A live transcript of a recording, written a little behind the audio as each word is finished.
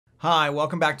Hi,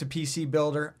 welcome back to PC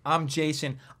Builder. I'm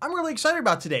Jason. I'm really excited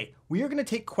about today. We are going to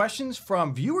take questions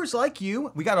from viewers like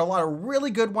you. We got a lot of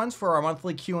really good ones for our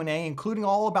monthly Q&A, including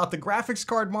all about the graphics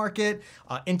card market.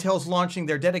 Intel's launching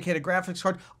their dedicated graphics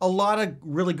card. A lot of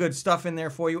really good stuff in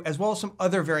there for you, as well as some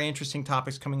other very interesting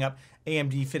topics coming up.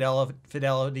 AMD,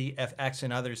 Fidelity, FX,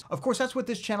 and others. Of course, that's what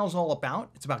this channel is all about.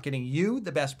 It's about getting you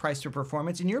the best price to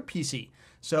performance in your PC.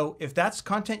 So if that's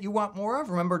content you want more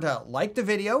of, remember to like the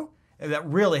video. That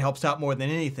really helps out more than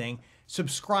anything.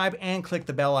 Subscribe and click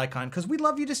the bell icon because we'd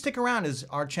love you to stick around as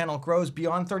our channel grows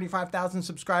beyond 35,000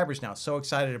 subscribers now. So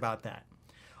excited about that.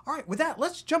 All right, with that,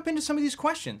 let's jump into some of these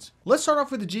questions. Let's start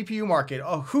off with the GPU market.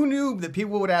 Oh, who knew that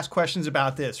people would ask questions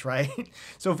about this, right?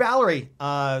 So Valerie,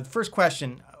 first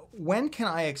question, when can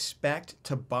I expect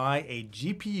to buy a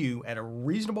GPU at a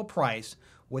reasonable price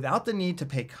without the need to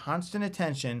pay constant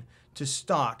attention to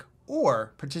stock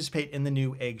or participate in the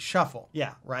new egg shuffle?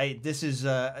 Yeah, right. This is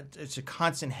it's a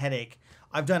constant headache.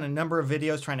 I've done a number of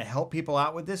videos trying to help people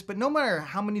out with this, but no matter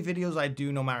how many videos I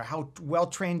do, no matter how well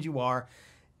trained you are,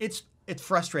 it's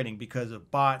frustrating because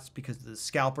of bots, because of the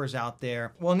scalpers out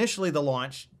there. Well, initially the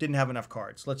launch didn't have enough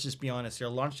cards. Let's just be honest here.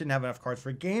 Launch didn't have enough cards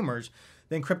for gamers.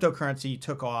 Then cryptocurrency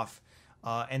took off.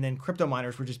 And then crypto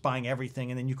miners were just buying everything,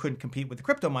 and then you couldn't compete with the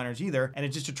crypto miners either, and it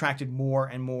just attracted more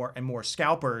and more and more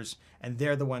scalpers, and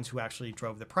they're the ones who actually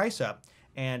drove the price up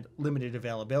and limited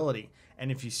availability.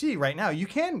 And if you see right now, you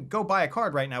can go buy a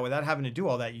card right now without having to do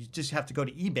all that. You just have to go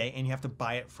to eBay and you have to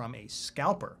buy it from a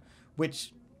scalper,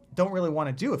 which don't really want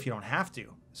to do if you don't have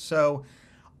to. So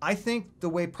I think the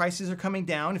way prices are coming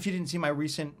down, if you didn't see my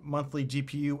recent monthly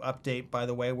GPU update, by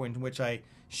the way, in which I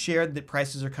shared that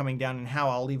prices are coming down and how,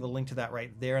 I'll leave a link to that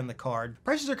right there in the card.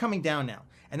 Prices are coming down now.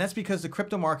 And that's because the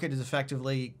crypto market is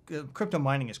effectively, crypto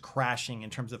mining is crashing in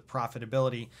terms of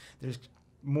profitability. There's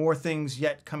more things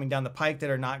yet coming down the pike that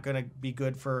are not going to be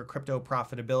good for crypto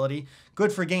profitability.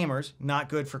 Good for gamers, not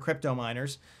good for crypto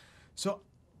miners. So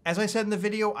as I said in the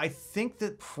video, I think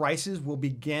that prices will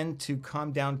begin to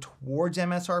come down towards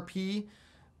MSRP,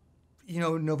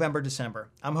 November, December.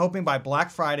 I'm hoping by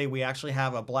Black Friday, we actually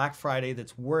have a Black Friday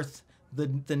that's worth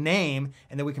the name,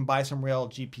 and then we can buy some real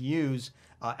GPUs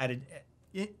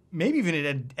maybe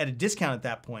even at a discount at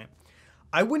that point.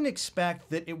 I wouldn't expect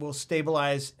that it will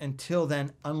stabilize until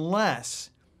then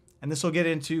unless, and this will get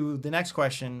into the next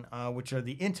question, which are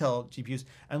the Intel GPUs,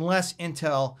 unless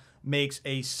Intel makes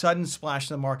a sudden splash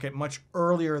in the market much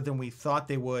earlier than we thought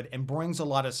they would and brings a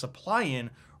lot of supply in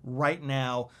right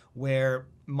now where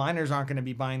miners aren't going to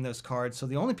be buying those cards. So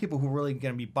the only people who are really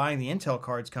going to be buying the Intel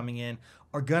cards coming in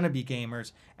are going to be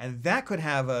gamers, and that could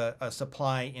have a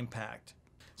supply impact.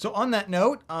 So on that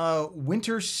note,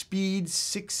 Winter Speed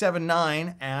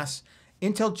 679 asks,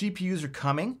 Intel GPUs are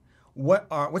coming.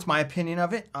 What's my opinion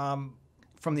of it?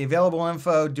 From the available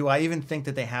info, do I even think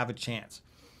that they have a chance?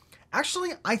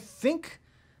 Actually, I think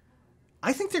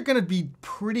they're going to be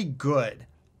pretty good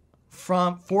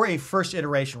for a first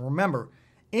iteration. Remember,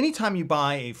 anytime you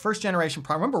buy a first generation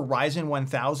product, remember Ryzen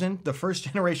 1000, the first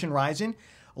generation Ryzen?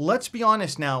 Let's be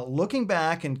honest now, looking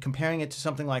back and comparing it to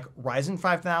something like Ryzen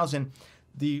 5000,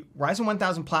 the Ryzen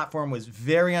 1000 platform was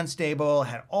very unstable,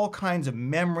 had all kinds of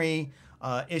memory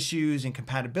issues and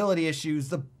compatibility issues.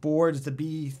 The boards, the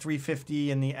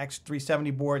B350 and the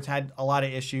X570 boards had a lot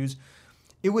of issues.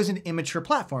 It was an immature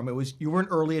platform. You were an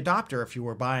early adopter if you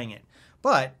were buying it.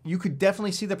 But you could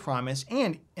definitely see the promise,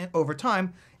 and over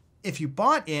time, if you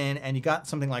bought in and you got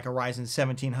something like a Ryzen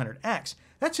 1700X,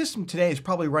 that system today is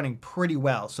probably running pretty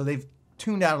well. So they've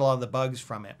tuned out a lot of the bugs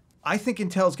from it. I think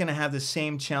Intel's going to have the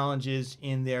same challenges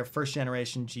in their first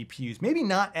generation GPUs. Maybe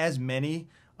not as many.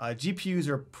 GPUs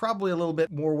are probably a little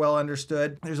bit more well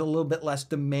understood. There's a little bit less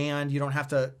demand. You don't have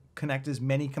to connect as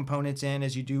many components in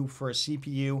as you do for a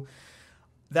CPU.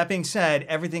 That being said,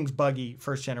 everything's buggy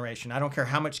first generation. I don't care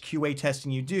how much QA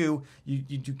testing you do. You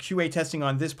do QA testing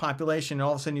on this population, and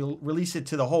all of a sudden you release it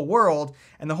to the whole world,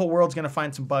 and the whole world's going to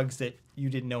find some bugs that you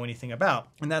didn't know anything about.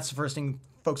 And that's the first thing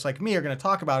folks like me are going to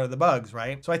talk about are the bugs,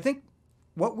 right? So I think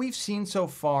what we've seen so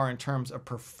far in terms of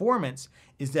performance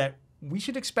is that we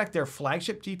should expect their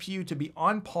flagship GPU to be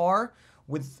on par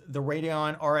with the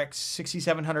Radeon RX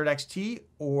 6700 XT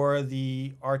or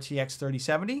the RTX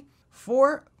 3070.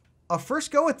 For a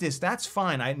first go at this, that's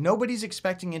fine. Nobody's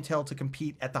expecting Intel to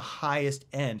compete at the highest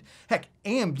end. Heck,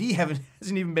 AMD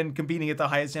hasn't even been competing at the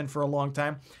highest end for a long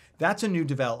time. That's a new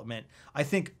development. I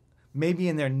think maybe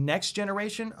in their next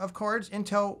generation of cards,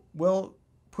 Intel will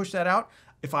push that out.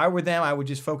 If I were them, I would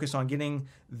just focus on getting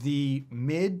the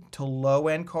mid to low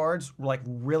end cards like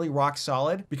really rock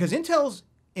solid, because Intel's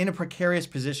in a precarious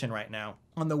position right now.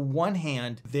 On the one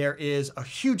hand, there is a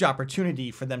huge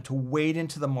opportunity for them to wade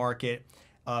into the market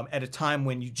at a time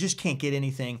when you just can't get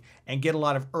anything and get a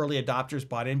lot of early adopters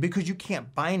bought in because you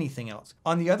can't buy anything else.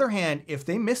 On the other hand, if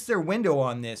they miss their window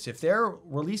on this, if they're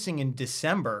releasing in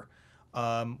December,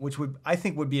 which I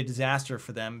think would be a disaster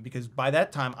for them, because by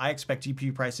that time I expect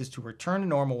GPU prices to return to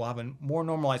normal. We'll have a more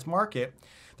normalized market.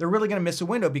 They're really going to miss a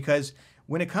window, because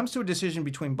when it comes to a decision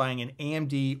between buying an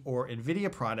AMD or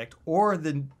NVIDIA product or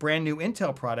the brand new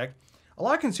Intel product, a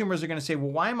lot of consumers are going to say,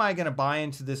 well, why am I going to buy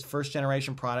into this first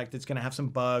generation product that's going to have some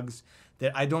bugs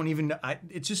that I don't even know?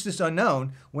 It's just this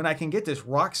unknown, when I can get this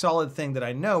rock solid thing that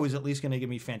I know is at least going to give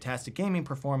me fantastic gaming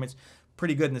performance,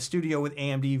 pretty good in the studio with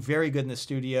AMD, very good in the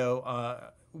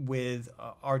studio with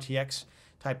RTX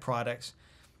type products.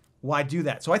 Why do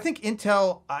that? So I think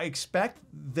Intel, I expect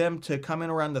them to come in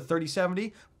around the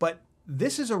 3070, but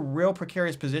this is a real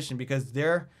precarious position because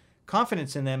their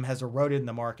confidence in them has eroded in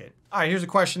the market. All right, here's a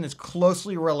question that's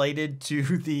closely related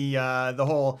to the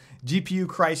whole GPU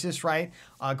crisis, right?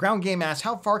 Ground Game asks,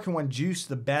 how far can one juice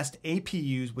the best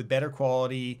APUs with better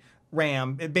quality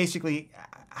RAM? Basically,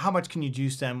 how much can you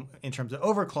juice them in terms of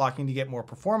overclocking to get more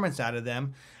performance out of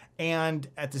them? And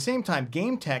at the same time,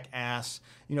 Game Tech asks,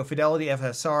 Fidelity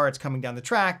FSR, it's coming down the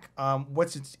track.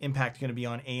 What's its impact going to be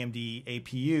on AMD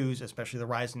APUs, especially the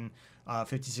Ryzen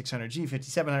 5600G,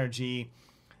 5700G?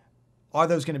 Are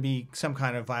those going to be some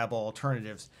kind of viable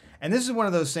alternatives? And this is one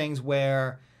of those things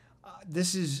where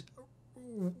this is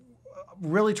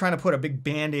really trying to put a big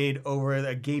Band-Aid over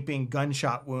a gaping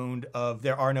gunshot wound of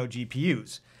there are no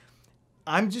GPUs.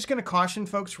 I'm just going to caution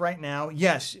folks right now.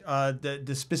 Yes,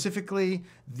 specifically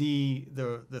the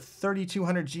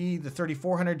 3200G, the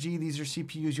 3400G, these are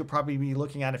CPUs you'll probably be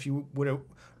looking at if you would have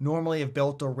normally have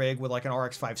built a rig with like an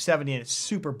RX570 and it's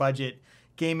super budget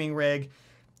gaming rig.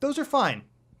 Those are fine.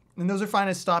 And those are fine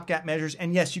as stopgap measures.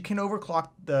 And yes, you can overclock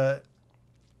the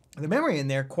memory in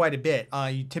there quite a bit.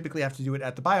 You typically have to do it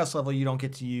at the BIOS level. You don't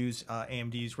get to use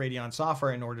AMD's Radeon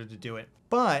software in order to do it.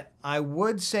 But I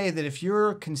would say that if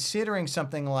you're considering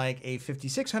something like a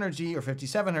 5600G or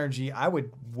 5700G, I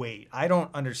would wait. I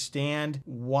don't understand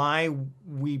why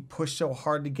we push so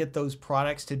hard to get those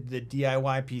products to the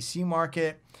DIY PC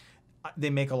market. They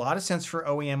make a lot of sense for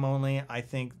OEM only. I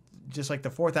think just like the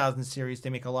 4000 series, they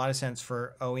make a lot of sense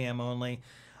for OEM only.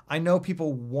 I know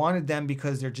people wanted them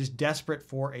because they're just desperate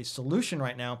for a solution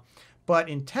right now. But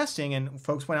in testing, and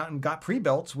folks went out and got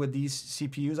pre-builts with these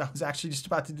CPUs, I was actually just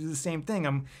about to do the same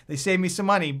thing. They saved me some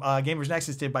money, Gamers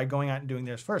Nexus did, by going out and doing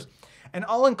theirs first. And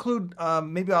I'll include,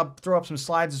 maybe I'll throw up some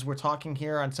slides as we're talking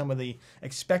here on some of the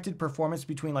expected performance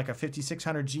between like a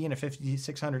 5600G and a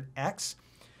 5600X.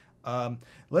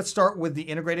 Let's start with the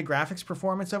integrated graphics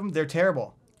performance of them. They're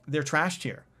terrible. They're trash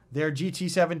tier. They're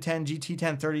GT710,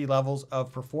 GT1030 levels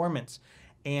of performance.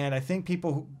 And I think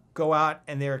people who go out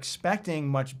and they're expecting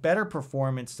much better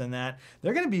performance than that,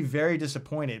 they're going to be very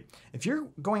disappointed. If you're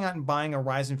going out and buying a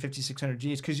Ryzen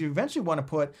 5600G, it's because you eventually want to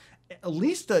put at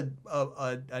least a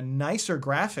nicer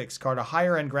graphics card, a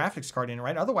higher end graphics card in,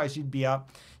 right? Otherwise, you'd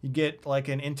get like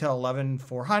an Intel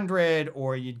 11400,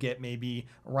 or you'd get maybe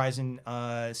a Ryzen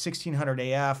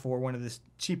 1600AF or one of the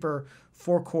cheaper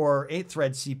 4-core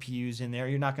 8-thread CPUs in there.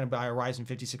 You're not going to buy a Ryzen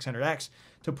 5600X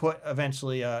to put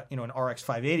eventually an RX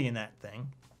 580 in that thing.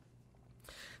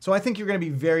 So I think you're going to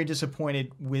be very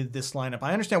disappointed with this lineup.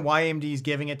 I understand why AMD is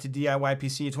giving it to DIY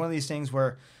PC. It's one of these things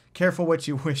where careful what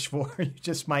you wish for, you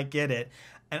just might get it.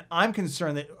 And I'm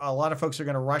concerned that a lot of folks are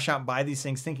going to rush out and buy these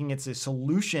things thinking it's a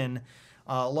solution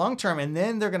long term, and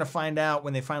then they're going to find out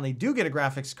when they finally do get a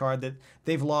graphics card that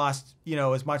they've lost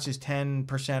as much as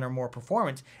 10% or more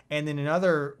performance. And then in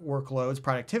other workloads,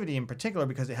 productivity in particular,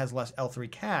 because it has less L3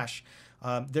 cache,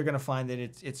 they're going to find that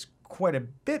it's quite a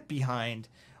bit behind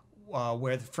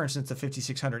where, for instance, the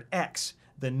 5600X,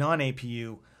 the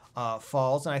non-APU,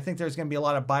 falls. And I think there's going to be a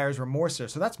lot of buyer's remorse there.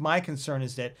 So that's my concern,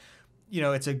 is that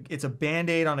it's a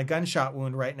Band-Aid on a gunshot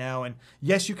wound right now. And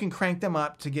yes, you can crank them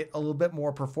up to get a little bit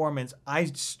more performance. I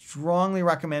strongly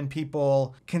recommend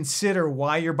people consider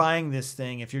why you're buying this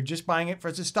thing. If you're just buying it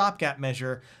as a stopgap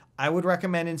measure, I would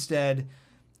recommend instead,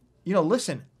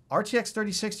 listen, RTX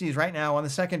 3060s right now on the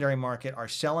secondary market are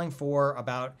selling for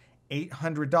about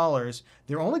 $800.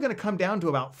 They're only going to come down to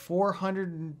about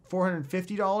 $400,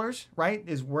 $450, right,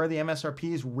 is where the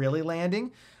MSRP is really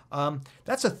landing.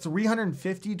 That's a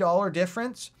 $350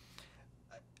 difference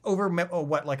over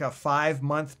like a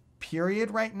 5-month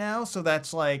period right now. So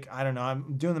that's like, I don't know,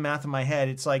 I'm doing the math in my head.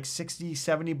 It's like 60,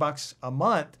 70 bucks a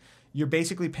month. You're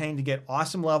basically paying to get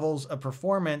awesome levels of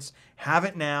performance, have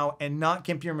it now, and not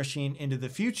gimp your machine into the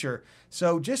future.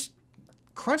 So just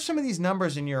crunch some of these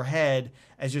numbers in your head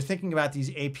as you're thinking about these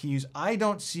APUs. I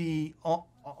don't see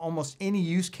almost any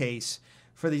use case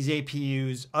for these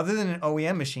APUs other than in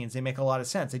OEM machines. They make a lot of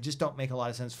sense. They just don't make a lot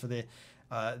of sense for the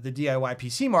DIY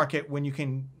PC market when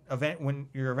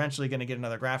you're eventually going to get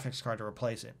another graphics card to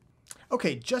replace it.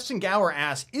 Okay, Justin Gower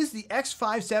asks, is the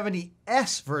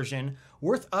X570S version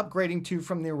worth upgrading to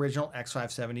from the original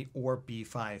X570 or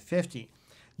B550?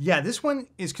 Yeah, this one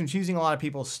is confusing a lot of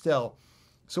people still.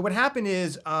 So what happened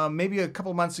is maybe a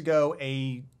couple of months ago,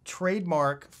 a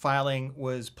trademark filing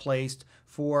was placed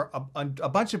for a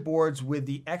bunch of boards with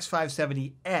the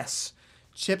X570S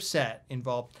chipset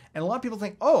involved. And a lot of people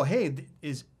think, oh, hey,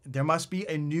 there must be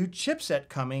a new chipset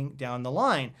coming down the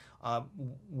line.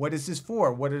 What is this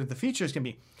for? What are the features going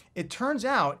to be? It turns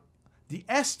out the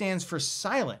S stands for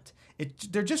silent.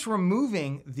 They're just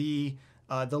removing the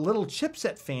little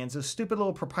chipset fans, those stupid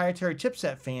little proprietary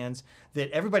chipset fans that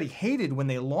everybody hated when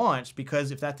they launched,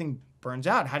 because if that thing burns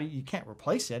out, you can't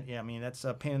replace it. Yeah, I mean, that's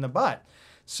a pain in the butt.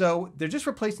 So they're just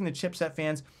replacing the chipset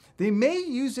fans. They may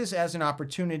use this as an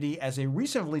opportunity, as they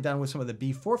recently done with some of the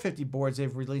B450 boards.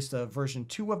 They've released a version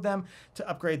 2 of them to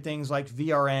upgrade things like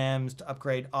VRMs, to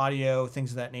upgrade audio,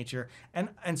 things of that nature. And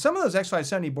some of those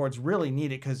X570 boards really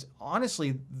need it, because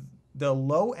honestly, the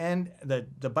low end,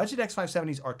 the budget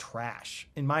X570s are trash,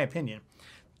 in my opinion.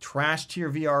 Trash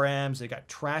tier VRMs, they got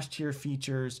trash tier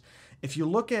features. If you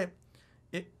look at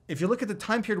the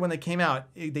time period when they came out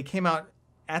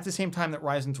at the same time that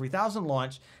Ryzen 3000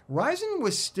 launched. Ryzen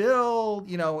was still,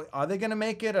 are they going to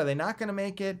make it? Are they not going to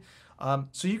make it?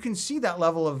 So you can see that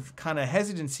level of kind of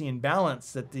hesitancy and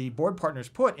balance that the board partners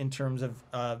put in terms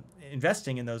of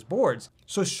investing in those boards.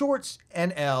 So Shorts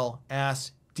NL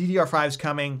asks, DDR5's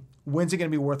coming. When's it going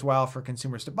to be worthwhile for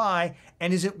consumers to buy?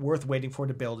 And is it worth waiting for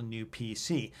to build a new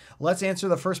PC? Let's answer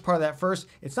the first part of that first.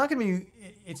 It's not going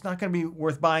to be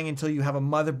worth buying until you have a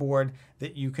motherboard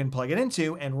that you can plug it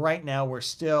into. And right now we're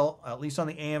still, at least on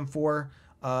the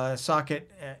AM4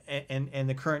 socket and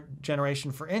the current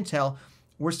generation for Intel,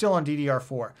 we're still on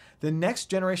DDR4. The next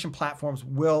generation platforms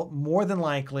will more than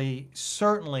likely,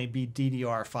 certainly be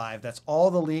DDR5. That's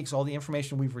all the leaks, all the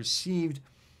information we've received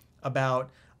about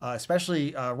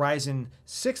especially Ryzen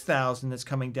 6000 that's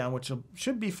coming down, which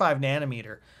should be 5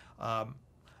 nanometer,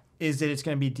 is that it's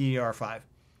going to be DDR5.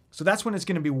 So that's when it's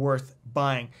going to be worth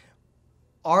buying.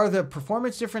 Are the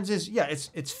performance differences? Yeah,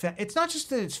 it's not just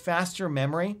that it's faster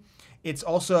memory. It's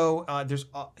also, there's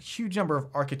a huge number of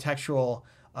architectural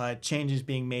changes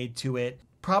being made to it,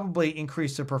 probably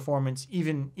increase the performance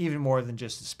even more than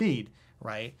just the speed,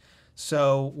 right?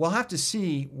 So we'll have to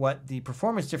see what the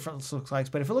performance difference looks like.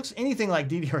 But if it looks anything like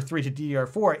DDR3 to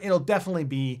DDR4, it'll definitely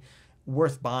be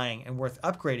worth buying and worth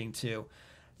upgrading to.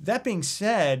 That being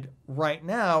said, right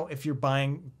now, if you're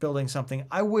building something,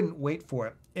 I wouldn't wait for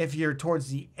it. If you're towards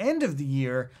the end of the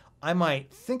year, I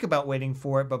might think about waiting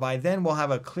for it, but by then we'll have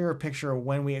a clearer picture of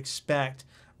when we expect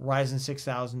Ryzen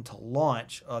 6000 to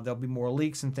launch. There'll be more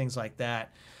leaks and things like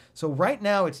that. So right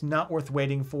now, it's not worth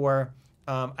waiting for.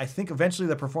 I think eventually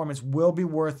the performance will be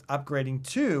worth upgrading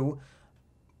to,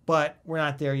 but we're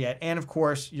not there yet. And of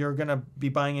course, you're going to be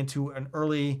buying into an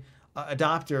early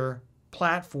adopter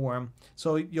platform,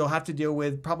 so you'll have to deal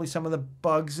with probably some of the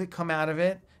bugs that come out of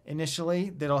it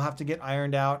initially that'll have to get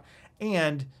ironed out,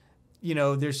 and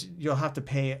you'll have to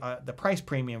pay the price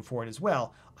premium for it as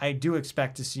well. I do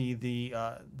expect to see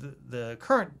the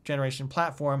current generation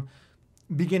platform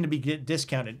begin to be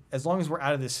discounted as long as we're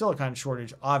out of the silicon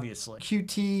shortage, obviously.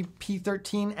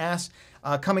 QTP13 asks,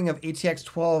 coming of ATX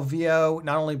 12 VO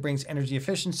not only brings energy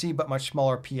efficiency, but much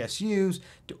smaller PSUs.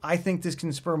 Do I think this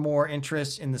can spur more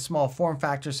interest in the small form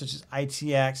factors such as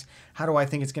ITX? How do I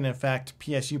think it's going to affect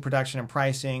PSU production and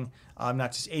pricing?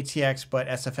 Not just ATX, but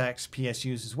SFX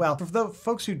PSUs as well. For the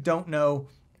folks who don't know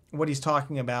what he's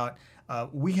talking about,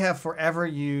 we have forever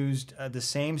used the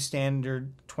same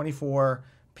standard 24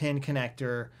 pin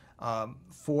connector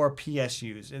for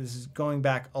PSUs. This is going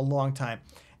back a long time.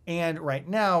 And right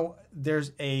now,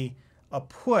 there's a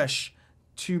push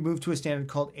to move to a standard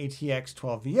called ATX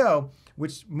 12VO,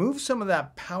 which moves some of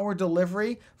that power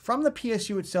delivery from the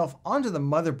PSU itself onto the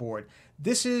motherboard.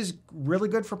 This is really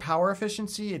good for power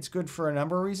efficiency. It's good for a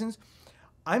number of reasons.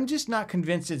 I'm just not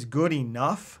convinced it's good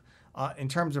enough in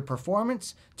terms of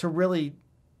performance to really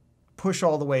push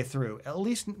all the way through, at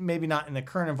least maybe not in the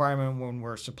current environment when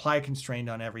we're supply constrained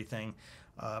on everything.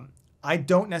 I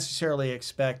don't necessarily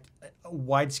expect a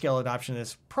wide-scale adoption of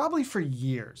this, probably for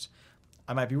years.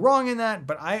 I might be wrong in that,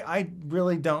 but I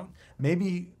really don't.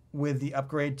 Maybe with the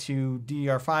upgrade to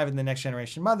DDR5 and the next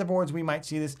generation motherboards, we might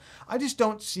see this. I just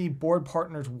don't see board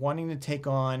partners wanting to take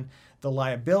on the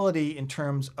liability in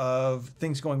terms of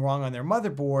things going wrong on their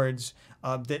motherboards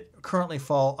that currently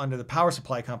fall under the power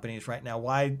supply companies right now.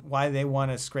 Why they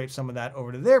want to scrape some of that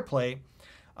over to their plate.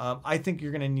 I think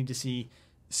you're going to need to see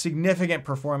significant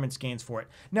performance gains for it.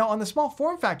 Now, on the small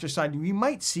form factor side, you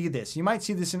might see this. You might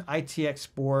see this in ITX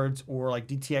boards or like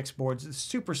DTX boards,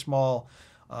 super small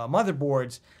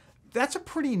motherboards. That's a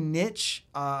pretty niche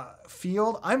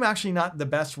field. I'm actually not the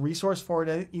best resource for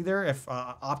it either. If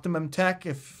Optimum Tech,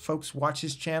 if folks watch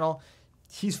his channel,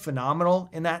 he's phenomenal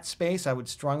in that space. I would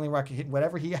strongly recommend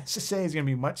whatever he has to say is going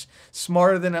to be much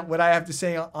smarter than what I have to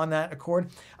say on that accord.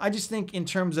 I just think in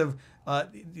terms of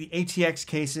the ATX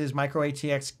cases, micro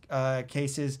ATX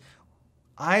cases,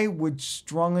 I would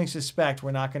strongly suspect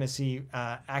we're not going to see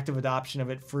active adoption of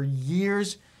it for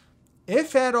years,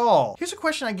 if at all. Here's a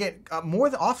question I get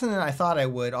more often than I thought I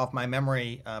would off my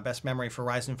memory, best memory for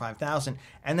Ryzen 5000,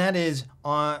 and that is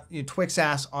Twix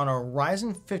asks, on a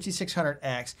Ryzen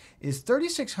 5600X, is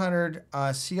 3600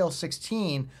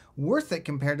 CL16 worth it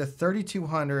compared to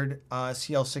 3200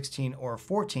 CL16 or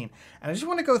 14? And I just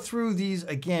want to go through these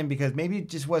again because maybe it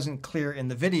just wasn't clear in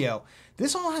the video.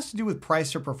 This all has to do with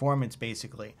price or performance,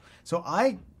 basically. So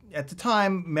at the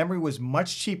time, memory was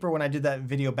much cheaper when I did that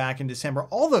video back in December.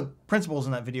 All the principles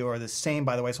in that video are the same,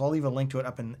 by the way, so I'll leave a link to it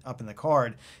up in the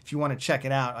card if you want to check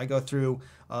it out. I go through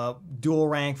dual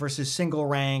rank versus single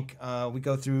rank. We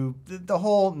go through the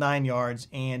whole 9 yards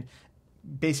and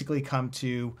basically come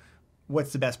to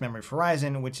what's the best memory for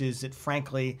Ryzen, which is that,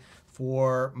 frankly,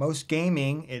 for most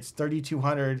gaming, it's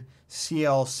 3200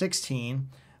 CL16,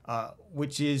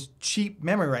 which is cheap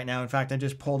memory right now. In fact, I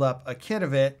just pulled up a kit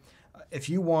of it. If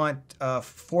you want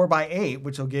 4x8,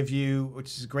 which will give you,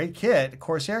 which is a great kit, a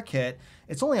Corsair kit,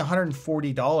 it's only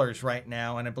 $140 right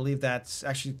now, and I believe that's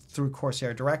actually through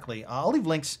Corsair directly. I'll leave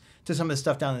links to some of the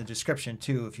stuff down in the description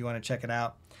too if you want to check it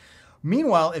out.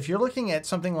 Meanwhile, if you're looking at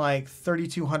something like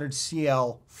 3200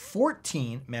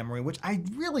 CL14 memory, which I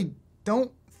really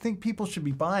don't think people should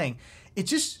be buying,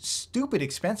 it's just stupid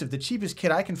expensive. The cheapest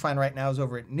kit I can find right now is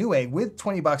over at Newegg. With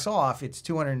 20 bucks off, it's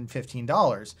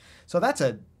 $215. So that's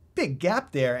a big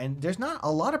gap there, and there's not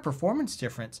a lot of performance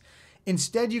difference.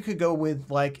 Instead, you could go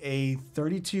with like a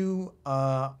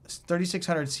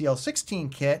 3600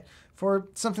 CL16 kit for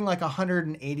something like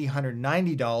 $180,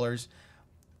 $190.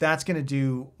 That's going to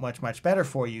do much, much better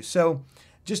for you. So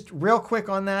just real quick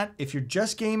on that, if you're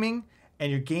just gaming and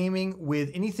you're gaming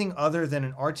with anything other than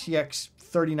an RTX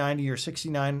 3090 or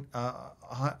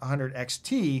 6900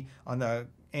 XT on the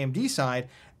AMD side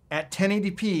at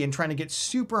 1080p and trying to get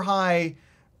super high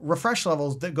refresh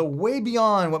levels that go way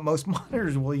beyond what most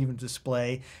monitors will even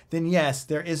display, then yes,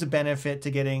 there is a benefit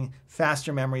to getting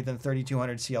faster memory than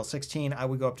 3200 CL16. I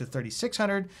would go up to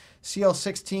 3600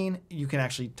 CL16. You can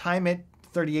actually time it.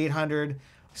 3800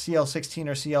 CL16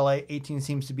 or CL18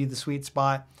 seems to be the sweet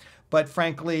spot. But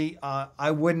frankly,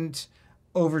 I wouldn't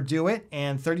overdo it.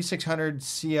 And 3600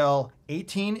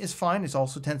 CL18 is fine. It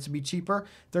also tends to be cheaper.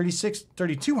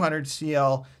 3200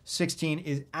 CL16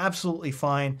 is absolutely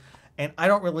fine. And I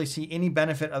don't really see any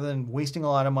benefit other than wasting a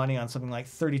lot of money on something like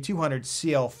 3200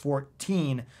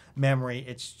 CL14 memory.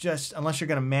 It's just, unless you're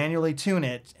going to manually tune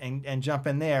it and jump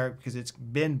in there because it's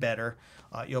been better,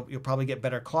 you'll probably get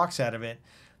better clocks out of it.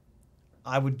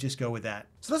 I would just go with that.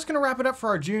 So that's going to wrap it up for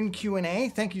our June Q&A.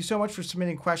 Thank you so much for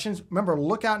submitting questions. Remember,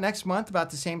 look out next month about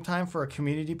the same time for a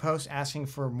community post asking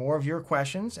for more of your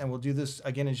questions, and we'll do this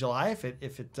again in July if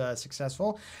it's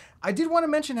successful. I did want to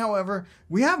mention, however,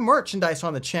 we have merchandise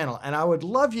on the channel, and I would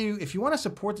love you, if you want to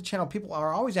support the channel. People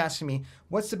are always asking me,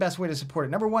 what's the best way to support it?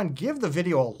 Number one, give the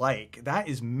video a like. That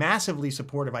is massively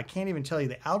supportive. I can't even tell you.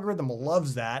 The algorithm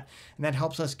loves that, and that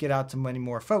helps us get out to many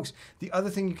more folks. The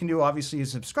other thing you can do, obviously,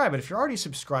 is subscribe. But if you're already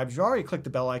subscribed, you already clicked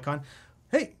the bell icon,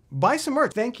 hey, buy some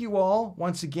merch. Thank you all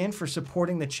once again for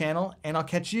supporting the channel, and I'll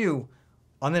catch you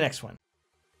on the next one.